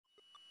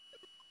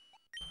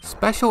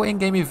Special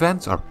in-game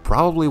events are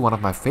probably one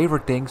of my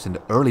favorite things in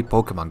the early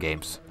Pokemon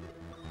games.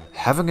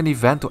 Having an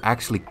event to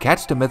actually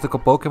catch the mythical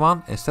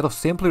Pokemon instead of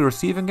simply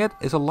receiving it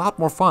is a lot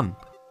more fun.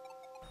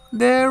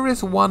 There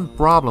is one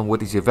problem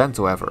with these events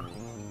however,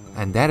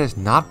 and that is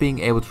not being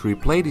able to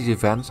replay these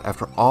events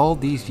after all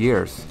these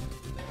years.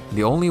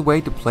 The only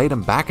way to play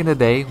them back in the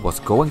day was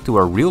going to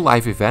a real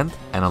life event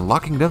and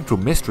unlocking them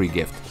through mystery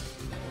gift,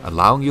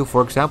 allowing you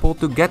for example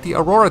to get the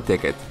Aurora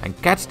Ticket and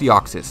catch the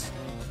Oxys.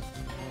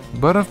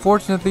 But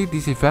unfortunately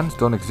these events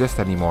don't exist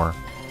anymore,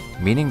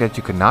 meaning that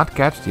you cannot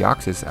catch the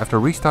Oxys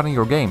after restarting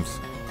your games.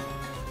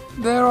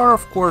 There are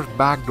of course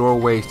backdoor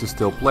ways to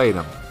still play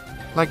them,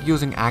 like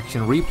using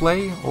Action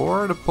Replay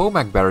or the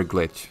Pomac Berry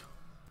glitch.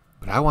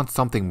 But I want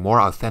something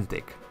more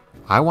authentic.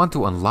 I want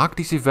to unlock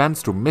these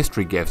events through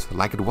mystery gifts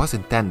like it was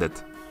intended.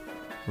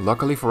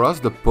 Luckily for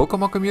us, the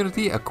Pokemon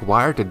community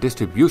acquired the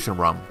distribution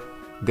ROM.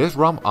 This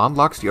ROM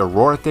unlocks the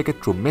Aurora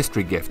Ticket through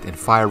mystery gift in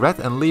Fire Red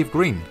and Leaf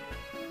Green.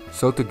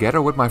 So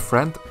together with my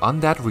friend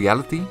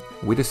UndeadxReality,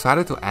 we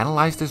decided to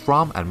analyze this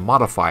ROM and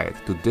modify it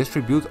to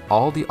distribute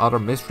all the other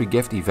mystery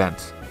gift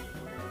events.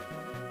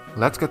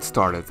 Let's get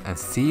started and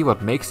see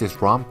what makes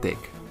this ROM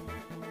tick.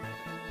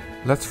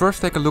 Let's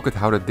first take a look at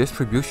how the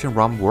distribution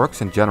ROM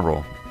works in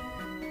general.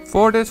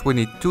 For this we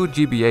need two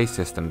GBA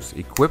systems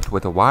equipped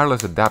with a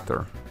wireless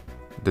adapter,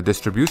 the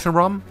distribution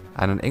ROM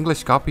and an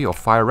English copy of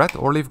Fire Red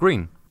or Leaf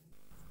Green.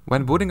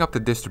 When booting up the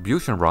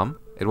distribution ROM,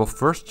 it will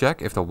first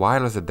check if the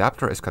wireless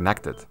adapter is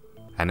connected,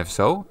 and if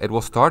so, it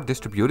will start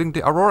distributing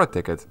the Aurora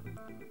Ticket.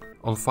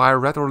 On Fire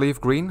Red or Leaf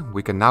Green,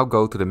 we can now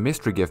go to the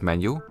mystery gift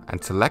menu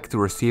and select to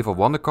receive a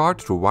Wonder Card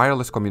through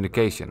wireless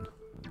communication.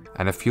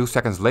 And a few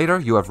seconds later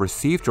you have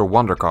received your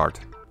Wonder Card.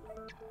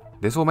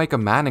 This will make a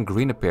man in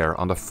green appear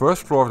on the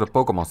first floor of the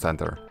Pokemon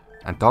Center,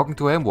 and talking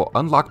to him will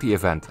unlock the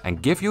event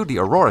and give you the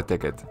Aurora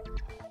Ticket.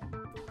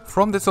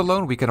 From this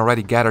alone we can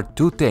already gather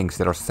two things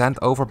that are sent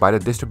over by the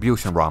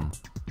distribution ROM.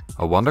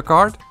 A Wonder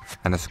Card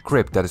and a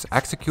script that is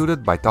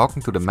executed by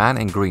talking to the man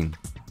in green.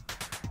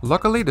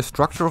 Luckily the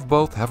structure of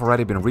both have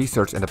already been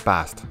researched in the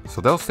past, so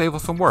they'll save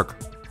us some work.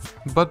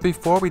 But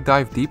before we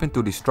dive deep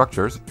into these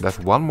structures, there's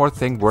one more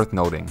thing worth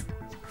noting.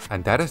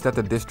 And that is that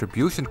the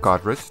distribution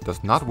cartridge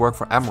does not work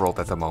for Emerald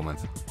at the moment.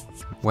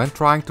 When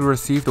trying to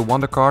receive the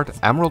Wonder Card,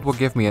 Emerald will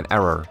give me an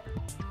error.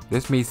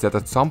 This means that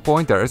at some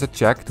point there is a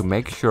check to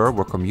make sure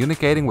we're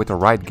communicating with the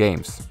right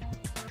games.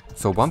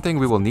 So one thing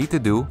we will need to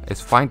do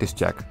is find this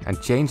check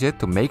and change it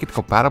to make it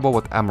compatible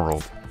with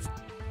Emerald.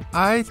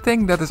 I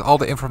think that is all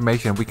the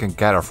information we can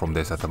gather from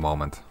this at the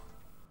moment.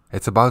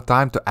 It's about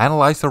time to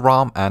analyze the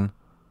ROM and...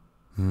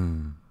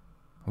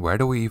 where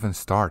do we even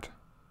start?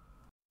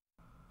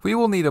 We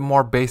will need a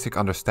more basic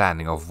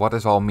understanding of what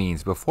this all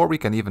means before we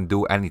can even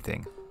do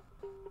anything.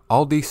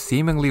 All these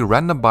seemingly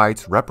random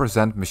bytes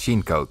represent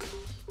machine code.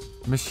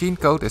 Machine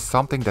code is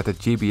something that the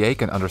GBA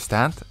can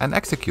understand and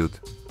execute.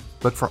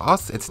 But for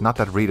us it's not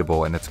that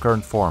readable in its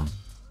current form.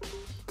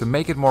 To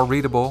make it more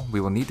readable, we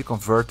will need to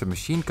convert the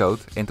machine code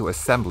into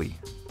assembly.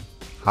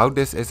 How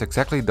this is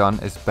exactly done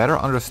is better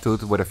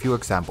understood with a few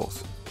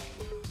examples.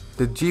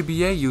 The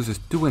GBA uses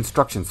two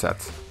instruction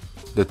sets,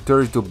 the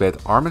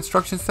 32-bit ARM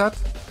instruction set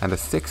and the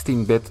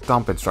 16-bit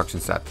thumb instruction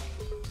set.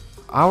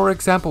 Our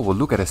example will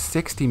look at a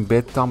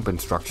 16-bit thumb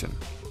instruction.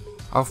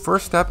 Our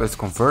first step is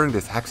converting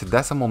this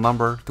hexadecimal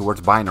number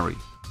towards binary.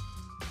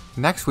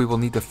 Next we will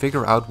need to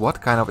figure out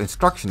what kind of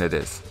instruction it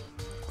is.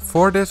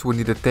 For this we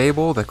need a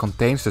table that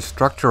contains the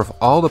structure of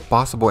all the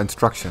possible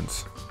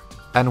instructions.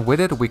 And with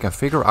it we can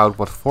figure out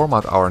what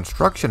format our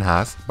instruction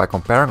has by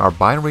comparing our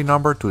binary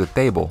number to the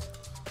table.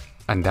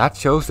 And that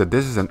shows that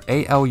this is an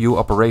ALU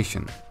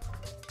operation.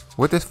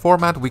 With this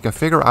format we can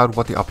figure out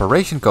what the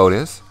operation code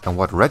is and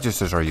what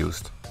registers are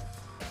used.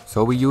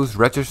 So we use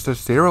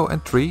registers 0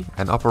 and 3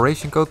 and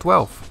operation code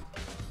 12.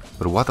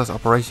 But what does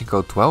operation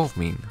code 12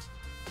 mean?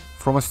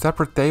 From a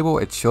separate table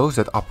it shows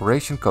that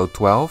operation code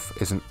 12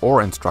 is an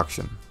OR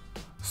instruction.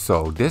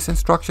 So this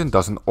instruction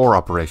does an OR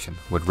operation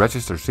with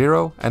register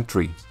 0 and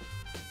 3.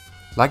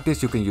 Like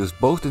this you can use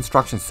both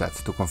instruction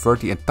sets to convert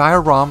the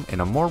entire ROM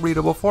in a more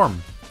readable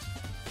form.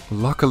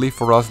 Luckily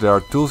for us there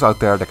are tools out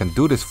there that can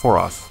do this for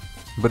us,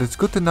 but it's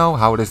good to know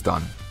how it is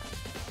done.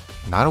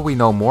 Now that we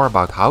know more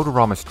about how the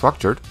ROM is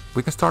structured,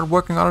 we can start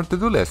working on our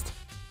to-do list.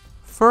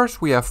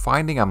 First we have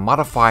finding and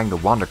modifying the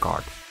Wonder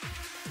Card.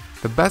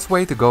 The best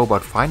way to go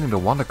about finding the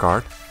Wonder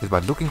Card is by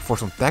looking for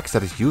some text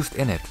that is used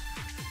in it.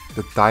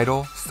 The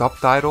title,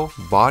 subtitle,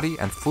 body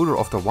and footer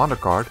of the Wonder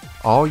Card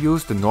all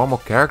use the normal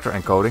character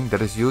encoding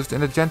that is used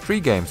in the Gen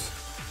 3 games.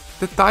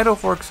 The title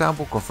for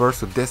example converts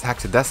to this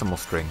hexadecimal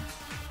string.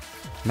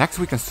 Next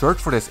we can search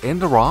for this in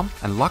the ROM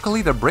and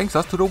luckily that brings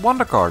us to the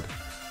Wonder Card.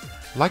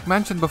 Like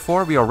mentioned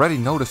before, we already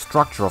know the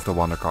structure of the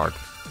Wonder Card.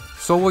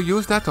 So we'll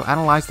use that to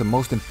analyze the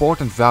most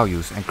important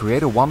values and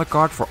create a Wonder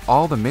Card for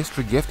all the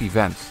mystery gift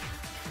events.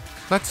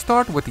 Let's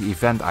start with the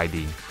event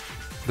ID.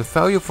 The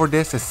value for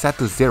this is set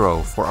to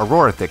 0 for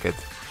Aurora Ticket.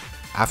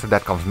 After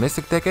that comes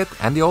Mystic Ticket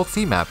and the old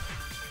C-map.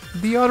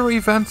 The other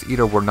events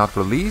either were not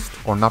released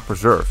or not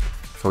preserved,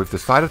 so we've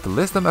decided to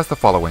list them as the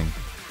following.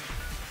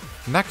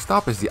 Next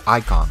up is the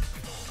icon.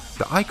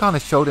 The icon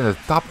is shown in the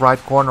top right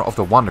corner of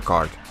the Wonder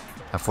card,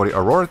 and for the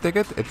Aurora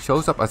ticket it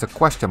shows up as a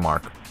question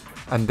mark.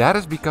 And that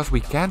is because we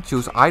can't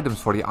choose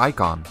items for the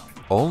icon,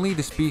 only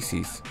the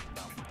species.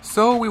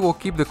 So we will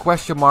keep the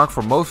question mark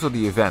for most of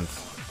the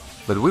events,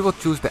 but we will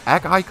choose the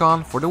egg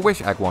icon for the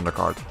Wish Egg Wonder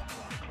card.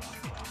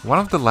 One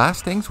of the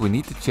last things we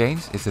need to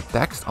change is the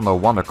text on the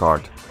Wonder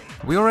card.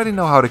 We already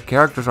know how the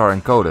characters are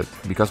encoded,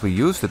 because we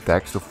used the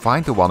text to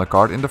find the Wonder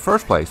card in the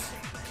first place.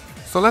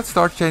 So let's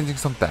start changing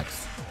some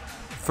text.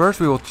 First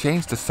we will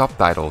change the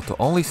subtitle to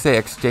only say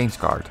exchange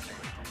card.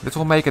 This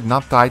will make it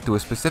not tied to a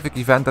specific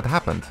event that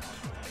happened.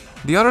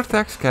 The other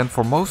text can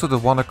for most of the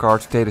Wonder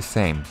cards stay the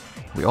same.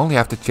 We only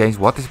have to change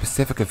what the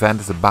specific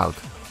event is about.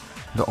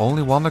 The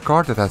only Wonder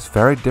card that has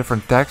very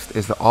different text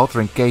is the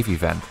Altering Cave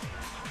event,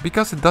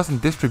 because it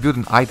doesn't distribute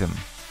an item.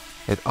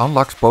 It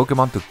unlocks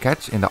Pokemon to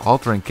catch in the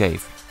Altering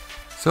Cave,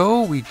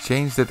 so we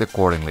changed it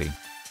accordingly.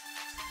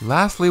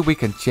 Lastly, we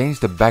can change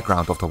the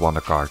background of the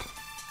Wonder card.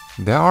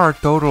 There are a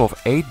total of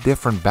 8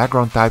 different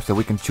background types that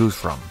we can choose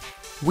from.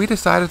 We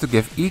decided to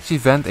give each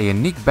event a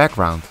unique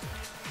background,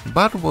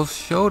 but we'll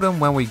show them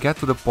when we get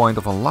to the point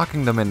of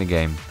unlocking them in the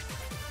game.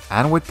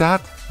 And with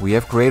that, we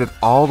have created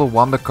all the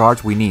Wonder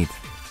cards we need.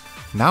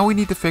 Now we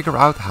need to figure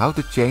out how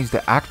to change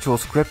the actual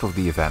script of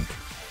the event.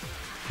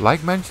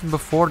 Like mentioned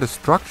before, the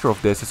structure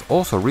of this is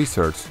also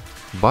researched,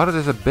 but it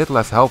is a bit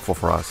less helpful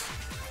for us.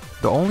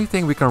 The only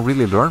thing we can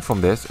really learn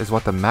from this is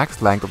what the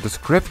max length of the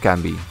script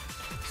can be.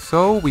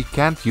 So we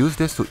can't use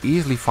this to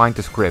easily find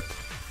the script,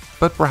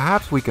 but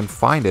perhaps we can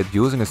find it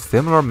using a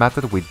similar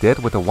method we did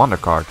with the Wonder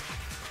card.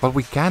 What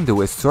we can do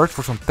is search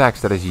for some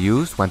text that is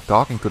used when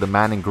talking to the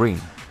man in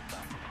green.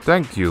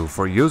 Thank you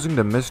for using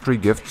the mystery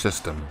gift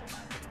system.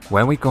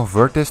 When we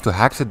convert this to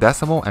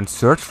hexadecimal and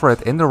search for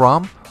it in the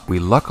ROM, we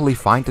luckily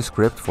find the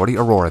script for the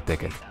Aurora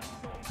ticket.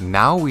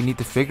 Now we need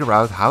to figure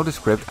out how the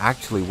script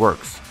actually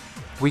works.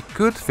 We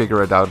could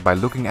figure it out by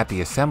looking at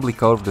the assembly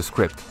code of the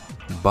script,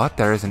 but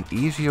there is an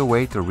easier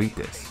way to read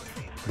this.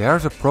 There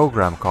is a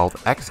program called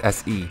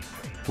XSE,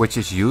 which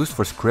is used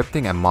for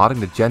scripting and modding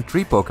the Gen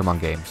 3 Pokemon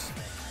games.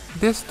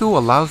 This tool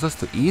allows us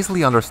to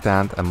easily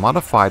understand and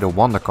modify the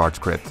Wonder card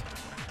script.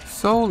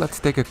 So let's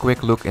take a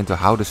quick look into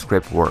how the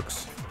script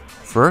works.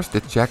 First,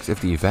 it checks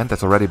if the event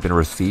has already been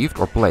received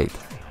or played,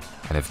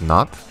 and if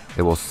not,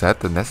 it will set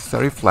the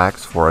necessary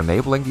flags for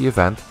enabling the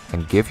event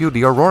and give you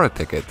the Aurora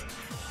ticket.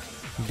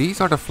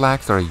 These are the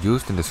flags that are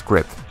used in the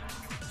script.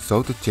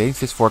 So to change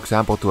this, for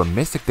example, to a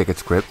Mystic Ticket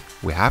script,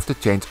 we have to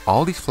change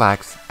all these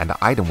flags and the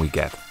item we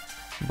get.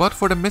 But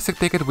for the Mystic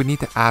Ticket we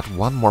need to add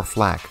one more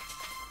flag.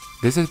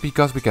 This is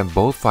because we can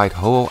both fight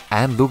Ho-Oh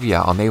and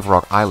Lugia on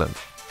Avorok Island.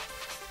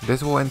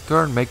 This will in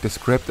turn make the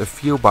script a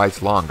few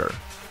bytes longer.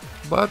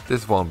 But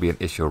this won't be an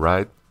issue,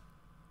 right?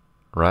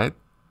 Right?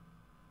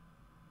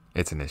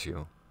 It's an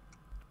issue.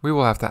 We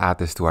will have to add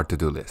this to our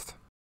to-do list.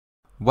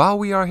 While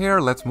we are here,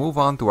 let's move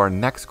on to our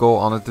next goal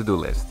on the to-do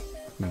list.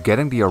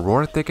 Getting the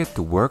Aurora ticket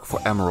to work for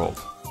Emerald.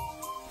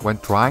 When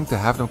trying to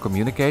have them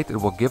communicate, it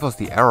will give us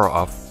the error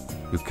of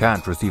 "You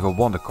can't receive a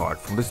Wonder card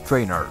from this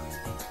trainer."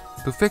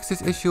 To fix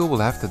this issue, we'll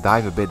have to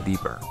dive a bit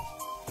deeper.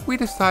 We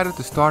decided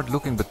to start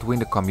looking between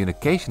the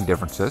communication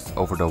differences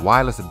over the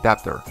wireless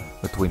adapter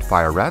between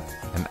Fire Red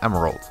and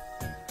Emerald.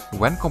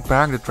 When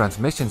comparing the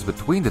transmissions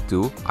between the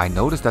two, I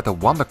noticed that the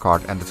Wonder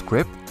card and the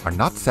script are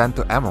not sent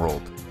to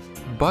Emerald.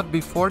 But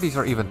before these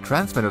are even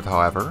transmitted,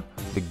 however,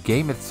 the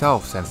game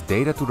itself sends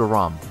data to the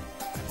ROM.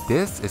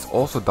 This is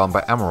also done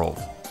by Emerald.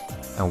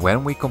 And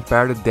when we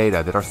compare the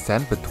data that are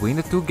sent between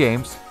the two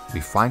games, we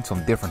find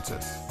some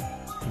differences.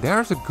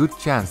 There is a good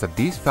chance that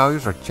these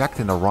values are checked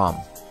in the ROM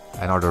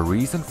and are the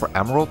reason for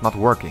Emerald not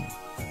working.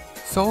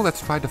 So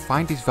let's try to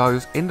find these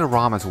values in the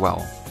ROM as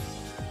well.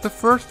 The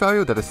first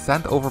value that is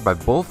sent over by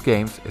both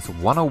games is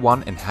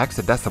 101 in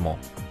hexadecimal,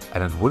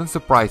 and it wouldn't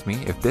surprise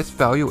me if this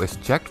value is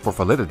checked for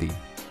validity.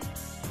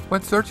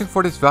 When searching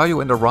for this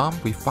value in the ROM,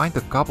 we find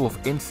a couple of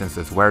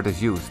instances where it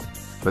is used,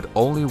 but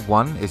only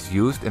one is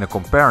used in a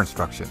compare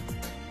instruction.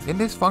 In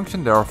this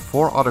function there are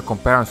 4 other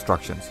compare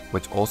instructions,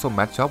 which also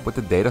match up with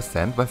the data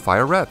sent by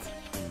Fire Red.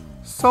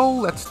 So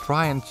let's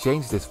try and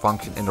change this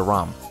function in the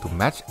ROM to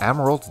match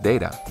Emerald's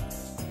data.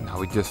 Now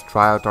we just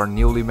try out our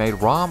newly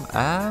made ROM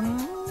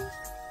and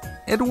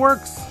it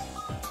works!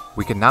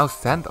 We can now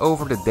send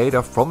over the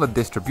data from the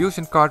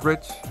distribution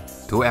cartridge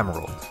to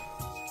Emerald.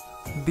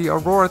 The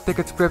Aurora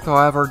ticket script,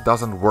 however,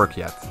 doesn't work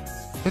yet.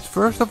 It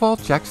first of all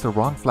checks the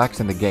wrong flags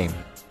in the game,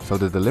 so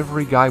the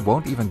delivery guy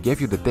won't even give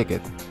you the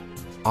ticket.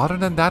 Other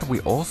than that,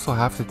 we also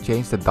have to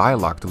change the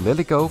dialogue to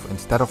Lilycove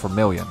instead of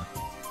Vermilion.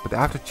 But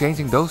after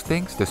changing those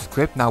things, the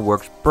script now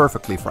works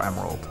perfectly for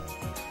Emerald.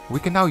 We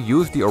can now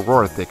use the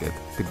Aurora ticket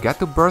to get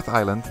to Birth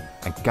Island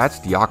and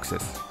catch the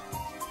Oxys.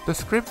 The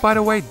script, by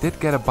the way, did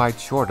get a byte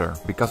shorter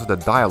because of the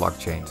dialogue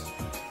change,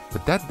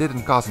 but that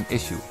didn't cause an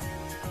issue.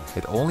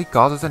 It only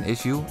causes an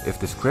issue if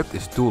the script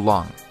is too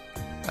long.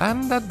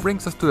 And that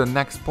brings us to the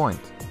next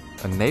point,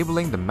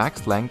 enabling the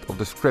max length of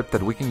the script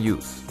that we can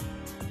use.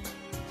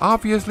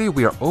 Obviously,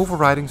 we are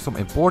overriding some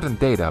important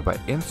data by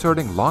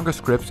inserting longer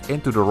scripts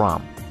into the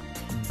ROM.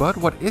 But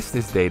what is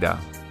this data?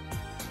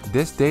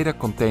 This data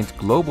contains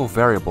global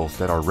variables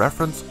that are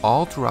referenced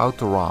all throughout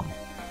the ROM.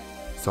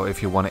 So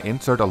if you want to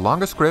insert a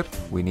longer script,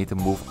 we need to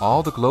move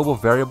all the global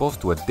variables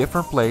to a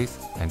different place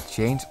and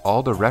change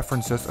all the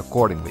references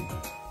accordingly.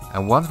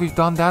 And once we've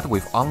done that,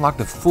 we've unlocked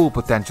the full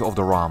potential of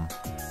the ROM.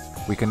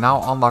 We can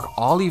now unlock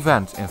all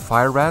events in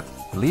Fire Red,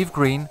 Leaf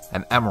Green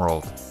and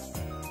Emerald.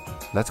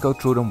 Let's go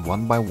through them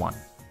one by one.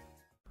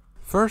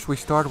 First we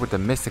start with the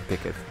Mystic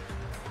Ticket.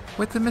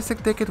 With the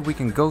Mystic Ticket we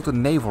can go to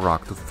Naval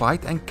Rock to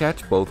fight and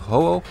catch both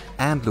Ho-Oh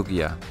and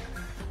Lugia.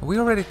 We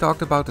already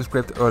talked about the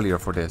script earlier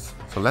for this,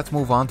 so let's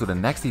move on to the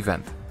next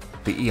event,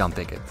 the Eon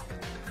Ticket.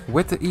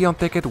 With the Eon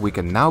Ticket we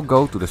can now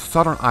go to the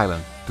Southern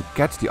Island to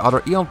catch the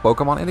other Eon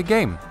Pokemon in the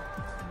game.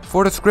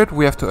 For the script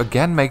we have to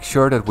again make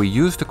sure that we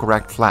use the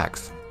correct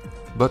flags.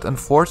 But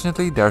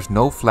unfortunately there's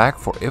no flag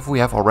for if we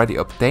have already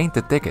obtained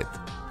the ticket,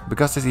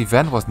 because this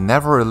event was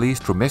never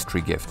released through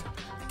Mystery Gift.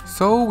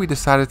 So we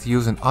decided to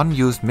use an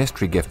unused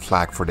Mystery Gift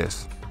flag for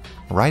this,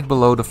 right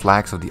below the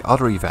flags of the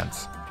other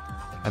events.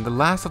 And the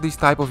last of these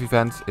type of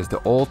events is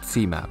the Old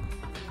Sea Map,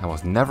 and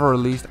was never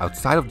released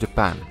outside of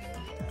Japan.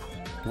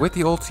 With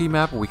the Old Sea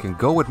Map we can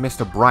go with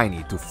Mr.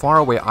 Briny to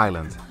Faraway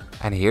Island,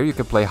 and here you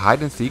can play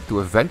hide and seek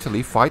to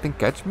eventually fight and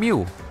catch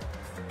Mew.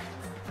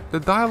 The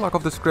dialogue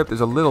of the script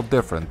is a little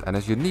different and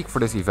is unique for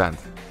this event,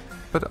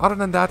 but other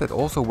than that it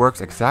also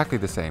works exactly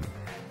the same.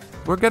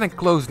 We're getting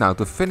close now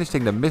to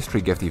finishing the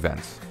Mystery Gift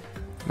events.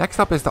 Next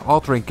up is the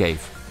Altering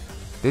Cave.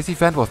 This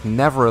event was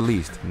never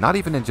released, not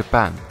even in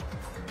Japan.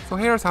 So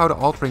here's how the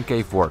Altering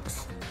Cave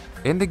works.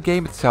 In the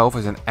game itself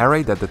is an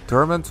array that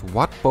determines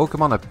what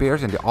Pokemon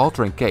appears in the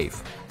Altering Cave.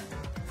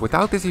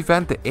 Without this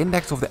event the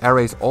index of the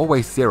array is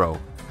always 0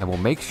 and will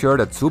make sure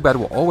that Zubat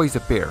will always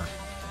appear.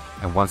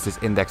 And once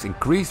this index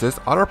increases,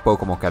 other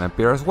Pokemon can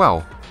appear as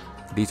well.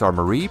 These are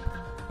Mareep,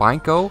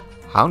 Pineco,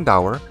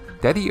 Houndour,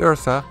 Teddy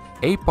Ursa,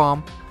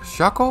 Aipom,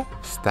 Shuckle,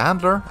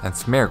 Standler and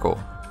Smeargle.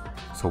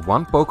 So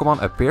one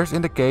Pokemon appears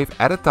in the cave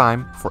at a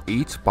time for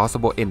each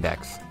possible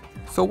index.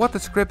 So what the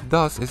script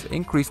does is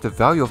increase the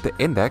value of the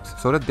index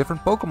so that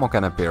different Pokemon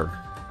can appear.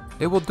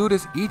 It will do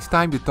this each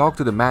time you talk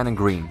to the man in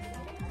green.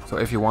 So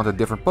if you want a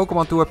different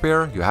Pokemon to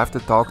appear, you have to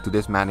talk to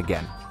this man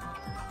again.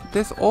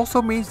 This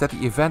also means that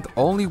the event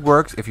only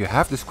works if you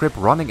have the script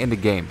running in the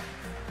game.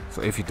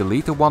 So if you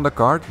delete the Wonder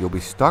card, you'll be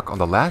stuck on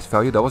the last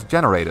value that was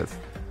generated.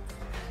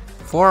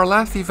 For our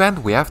last event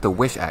we have the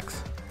Wish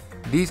Eggs.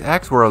 These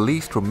eggs were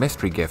released through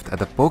Mystery Gift at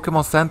the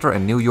Pokemon Center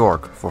in New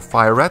York for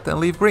Fire Red and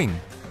Leaf Green.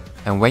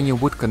 And when you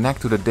would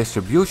connect to the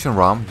distribution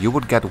ROM, you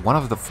would get one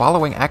of the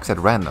following eggs at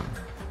random.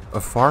 A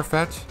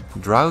Farfetch,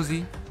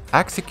 Drowsy,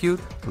 Execute,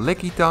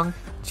 Lickitung,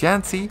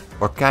 Chansey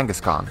or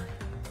Kangaskhan.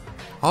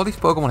 All these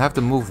Pokemon have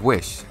the move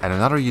Wish and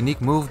another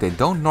unique move they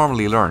don't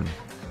normally learn.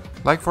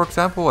 Like for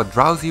example a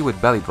Drowsy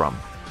with Belly Drum,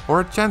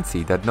 or a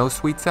Chansey that knows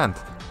Sweet Scent.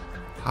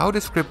 How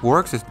this script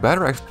works is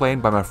better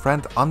explained by my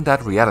friend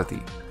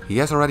UndeadxReality. He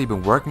has already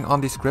been working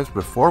on these scripts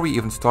before we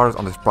even started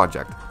on this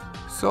project.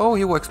 So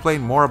he will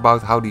explain more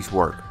about how these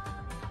work.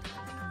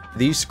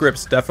 These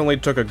scripts definitely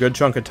took a good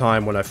chunk of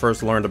time when I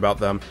first learned about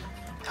them.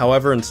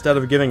 However, instead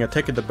of giving a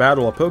ticket to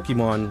battle a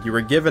Pokemon, you were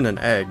given an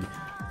egg.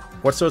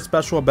 What's so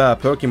special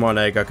about a Pokemon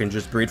egg I can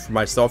just breed for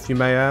myself, you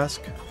may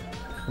ask?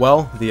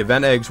 Well, the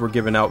event eggs were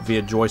given out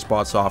via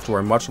Joyspot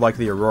software, much like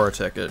the Aurora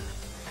Ticket.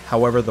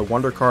 However, the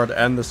Wonder Card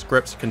and the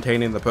scripts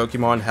containing the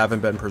Pokemon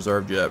haven't been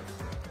preserved yet.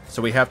 So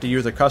we have to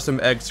use a custom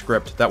egg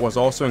script that was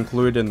also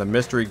included in the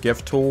Mystery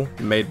Gift tool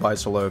made by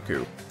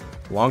Soloku.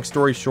 Long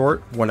story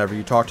short, whenever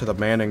you talk to the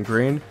man in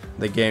green,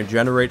 the game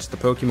generates the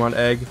Pokemon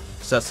egg,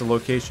 sets the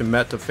location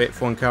met to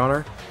Fateful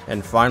Encounter,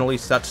 and finally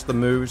sets the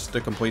moves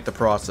to complete the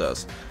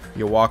process.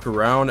 You'll walk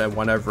around and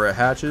whenever it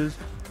hatches,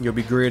 you'll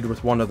be greeted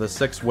with one of the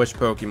 6 Wish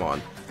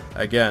Pokemon.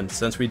 Again,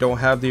 since we don't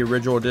have the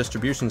original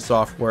distribution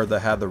software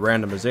that had the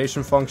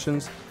randomization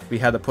functions, we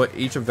had to put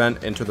each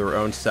event into their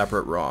own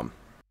separate ROM.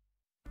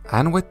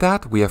 And with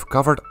that we have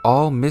covered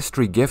all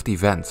Mystery Gift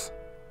events.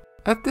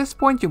 At this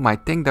point you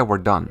might think that we're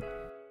done.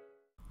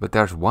 But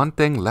there's one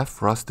thing left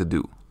for us to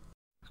do.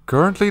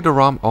 Currently the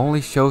ROM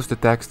only shows the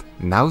text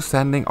 "Now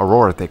sending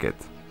Aurora Ticket",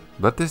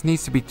 but this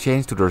needs to be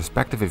changed to the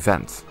respective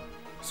events.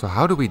 So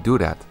how do we do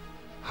that?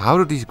 How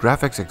do these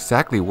graphics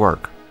exactly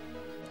work?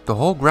 The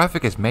whole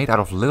graphic is made out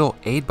of little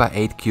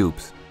 8x8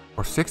 cubes,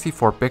 or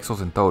 64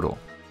 pixels in total.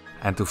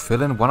 And to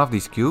fill in one of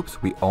these cubes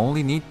we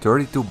only need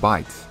 32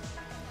 bytes.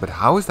 But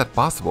how is that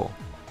possible?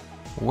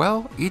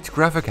 Well, each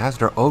graphic has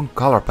their own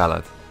color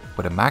palette,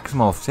 with a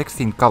maximum of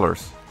 16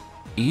 colors.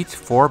 Each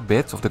 4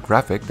 bits of the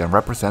graphic then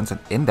represents an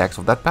index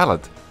of that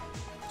palette.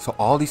 So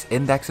all these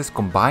indexes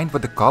combined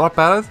with the color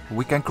palette,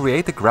 we can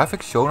create the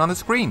graphics shown on the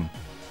screen.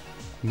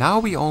 Now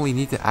we only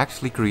need to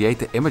actually create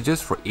the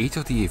images for each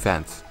of the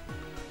events.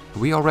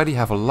 We already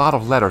have a lot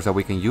of letters that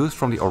we can use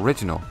from the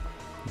original,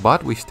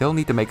 but we still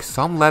need to make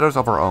some letters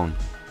of our own.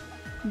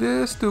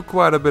 This took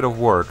quite a bit of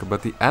work,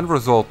 but the end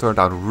result turned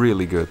out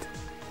really good.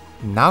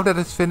 Now that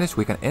it's finished,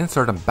 we can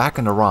insert them back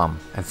in the ROM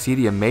and see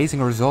the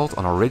amazing result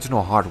on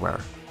original hardware.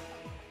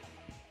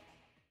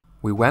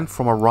 We went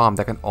from a ROM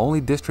that can only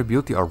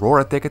distribute the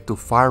Aurora Ticket to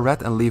Fire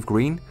Red and Leaf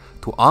Green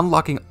to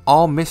unlocking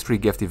all mystery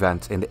gift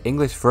events in the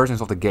English versions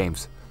of the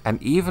games,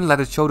 and even let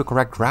it show the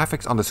correct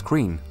graphics on the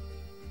screen.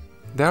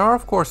 There are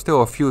of course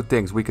still a few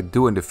things we could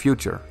do in the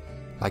future,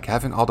 like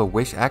having all the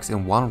wish eggs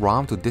in one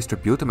ROM to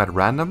distribute them at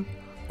random,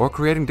 or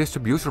creating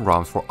distribution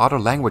ROMs for other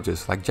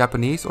languages like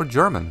Japanese or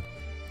German.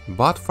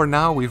 But for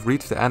now we've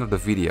reached the end of the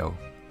video.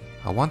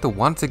 I want to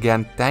once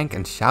again thank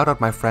and shout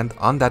out my friend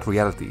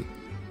UndeadxReality.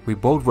 We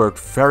both worked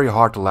very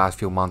hard the last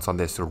few months on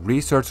this to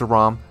research the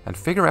ROM and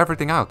figure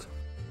everything out.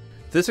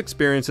 This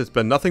experience has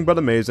been nothing but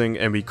amazing,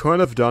 and we couldn't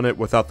have done it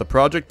without the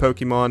Project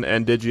Pokemon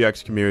and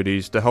DigiX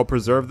communities to help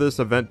preserve this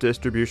event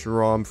distribution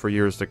ROM for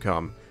years to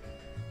come.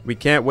 We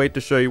can't wait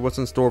to show you what's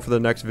in store for the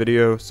next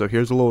video, so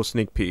here's a little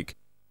sneak peek.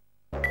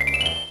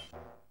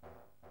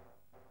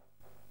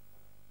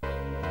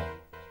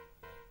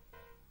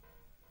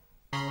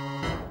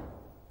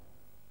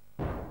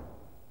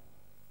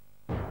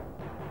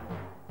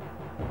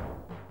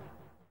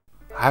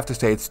 I have to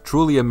say it's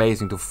truly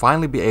amazing to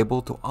finally be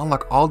able to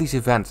unlock all these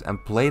events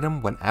and play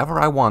them whenever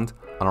I want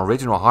on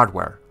original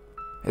hardware.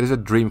 It is a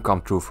dream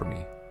come true for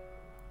me.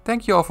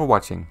 Thank you all for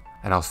watching,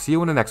 and I'll see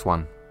you in the next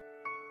one.